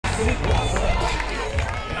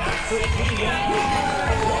Hey,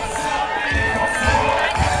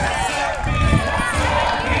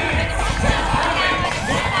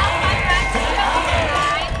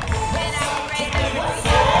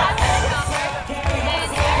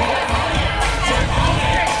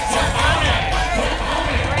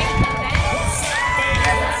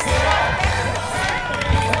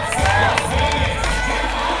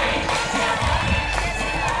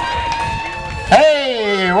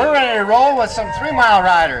 we're ready to roll with some 3 mile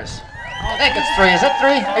riders. I think it's 3. Is it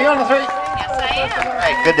 3? Are you on the 3? Yes, I am. All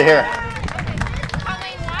right, good to hear.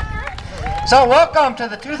 So welcome to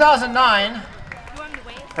the 2009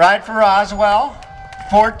 Ride for Roswell,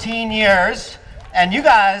 14 years. And you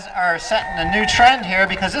guys are setting a new trend here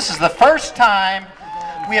because this is the first time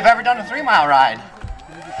we have ever done a 3 mile ride.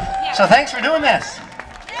 So thanks for doing this.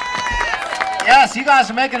 Yes, you guys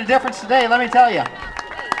are making a difference today, let me tell you.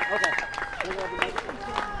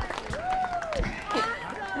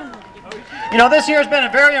 You know, this year has been a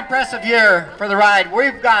very impressive year for the ride.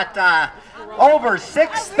 We've got over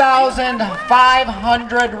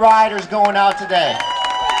 6,500 riders going out today.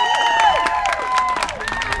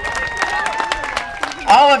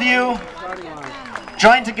 All of you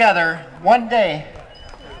joined together one day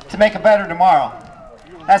to make a better tomorrow.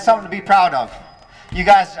 That's something to be proud of. You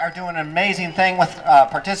guys are doing an amazing thing with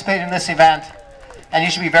participating in this event, and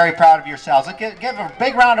you should be very proud of yourselves. Give a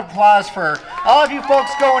big round of applause for all of you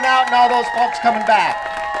folks going out and all those folks coming back.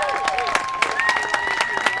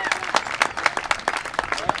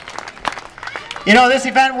 You know, this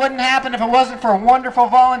event wouldn't happen if it wasn't for wonderful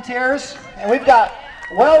volunteers, and we've got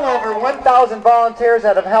well over 1,000 volunteers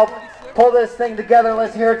that have helped pull this thing together.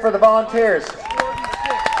 Let's hear it for the volunteers.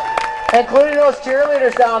 Including those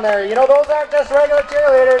cheerleaders down there. You know, those aren't just regular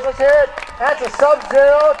cheerleaders. Let's hear it. That's a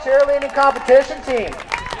Sub-Zero cheerleading competition team.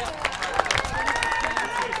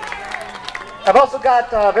 I've also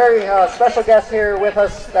got a very special guest here with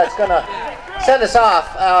us that's going to send us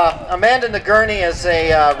off. Amanda Nagurney is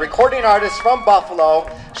a recording artist from Buffalo.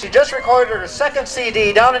 She just recorded her second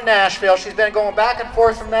CD down in Nashville. She's been going back and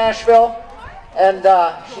forth from Nashville. And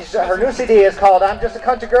her new CD is called I'm Just a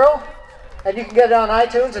Country Girl. And you can get it on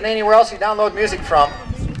iTunes and anywhere else you download music from.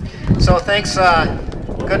 So thanks,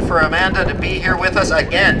 good for Amanda to be here with us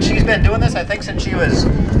again. She's been doing this, I think, since she was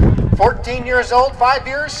 14 years old, 5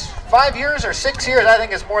 years? 5 years or 6 years? I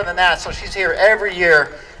think it's more than that. So she's here every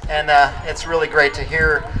year, and it's really great to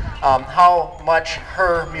hear how much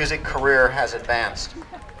her music career has advanced.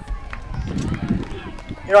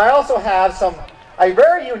 You know, I also have a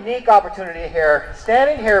very unique opportunity here,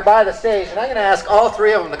 standing here by the stage, and I'm going to ask all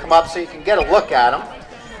 3 of them to come up so you can get a look at them.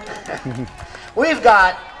 We've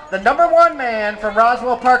got the #1 man from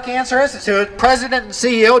Roswell Park Cancer Institute, President and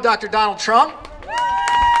CEO, Dr. Donald Trump.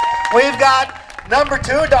 We've got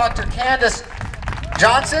 #2, Dr. Candace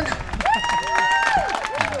Johnson.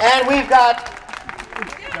 And we've got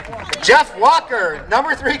Jeff Walker,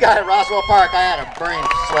 #3 guy at Roswell Park. I had a brain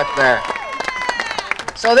slip there.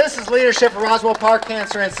 So this is leadership of Roswell Park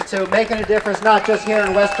Cancer Institute, making a difference not just here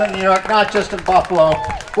in Western New York, not just in Buffalo,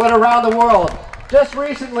 but around the world. Just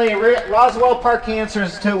recently, Roswell Park Cancer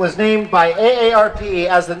Institute was named by AARP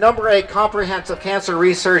as the #8 comprehensive cancer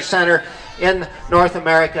research center in North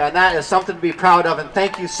America, and that is something to be proud of, and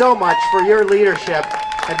thank you so much for your leadership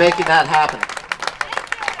in making that happen.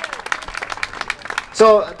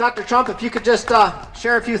 So, Dr. Trump, if you could just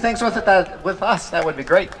share a few things with us, that would be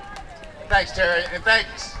great. Thanks, Terry, and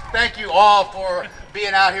thank you all for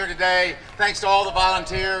being out here today. Thanks to all the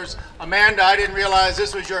volunteers. Amanda, I didn't realize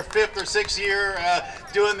this was your 5th or 6th year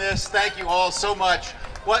doing this. Thank you all so much.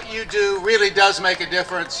 What you do really does make a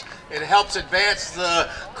difference. It helps advance the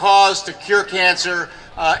cause to cure cancer,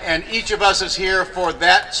 and each of us is here for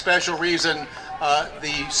that special reason.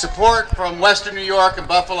 The support from Western New York and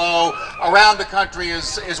Buffalo around the country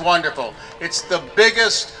is wonderful. It's the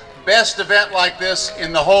biggest, best event like this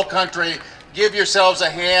in the whole country. Give yourselves a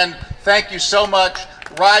hand. Thank you so much.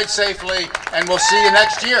 Ride safely, and we'll see you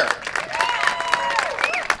next year.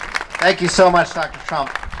 Thank you so much, Dr.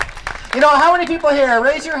 Trump. You know, how many people here,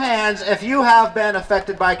 raise your hands if you have been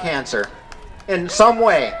affected by cancer in some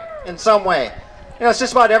way, in some way. You know, it's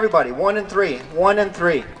just about everybody, 1 in 3, 1 in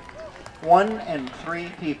 3. 1 in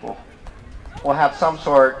 3 people will have some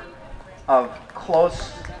sort of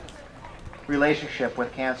close relationship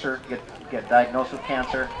with cancer, get diagnosed with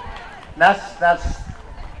cancer. And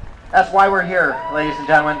that's why we're here, ladies and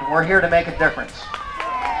gentlemen. We're here to make a difference.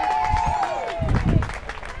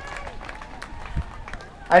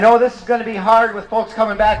 I know this is going to be hard with folks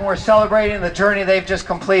coming back and we're celebrating the journey they've just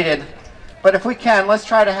completed. But if we can, let's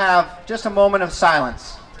try to have just a moment of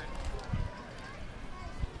silence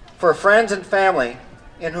for friends and family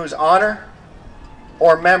in whose honor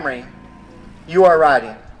or memory you are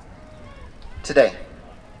riding today.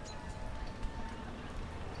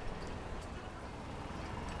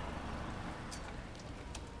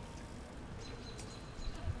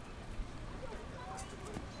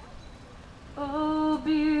 Oh,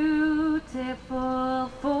 beautiful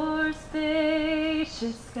for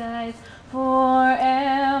spacious skies, for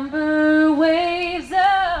amber waves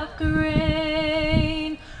of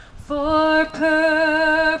grain, for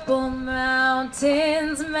purple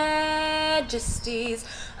mountains, majesties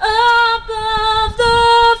above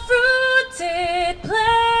the fruited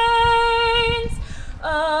plains.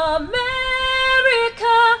 America,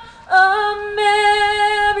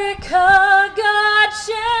 America, God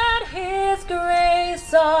shed His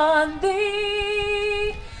grace on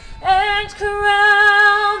thee, and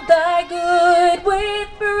crown thy good with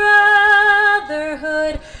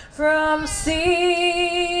brotherhood from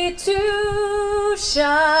sea to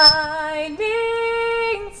shining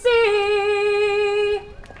sea.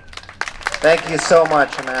 Thank you so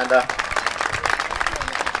much, Amanda.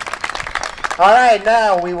 All right,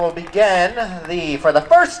 now we will begin for the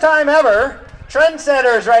first time ever,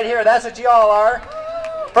 trendsetters right here, that's what you all are.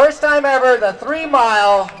 First time ever, the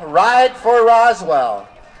 3-mile Ride for Roswell.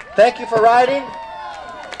 Thank you for riding.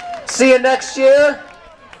 See you next year.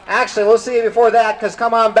 Actually, we'll see you before that, because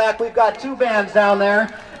come on back. We've got 2 bands down there.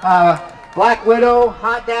 Black Widow,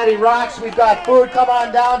 Hot Daddy Rocks. We've got food. Come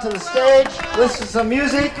on down to the stage. Listen to some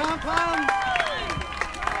music.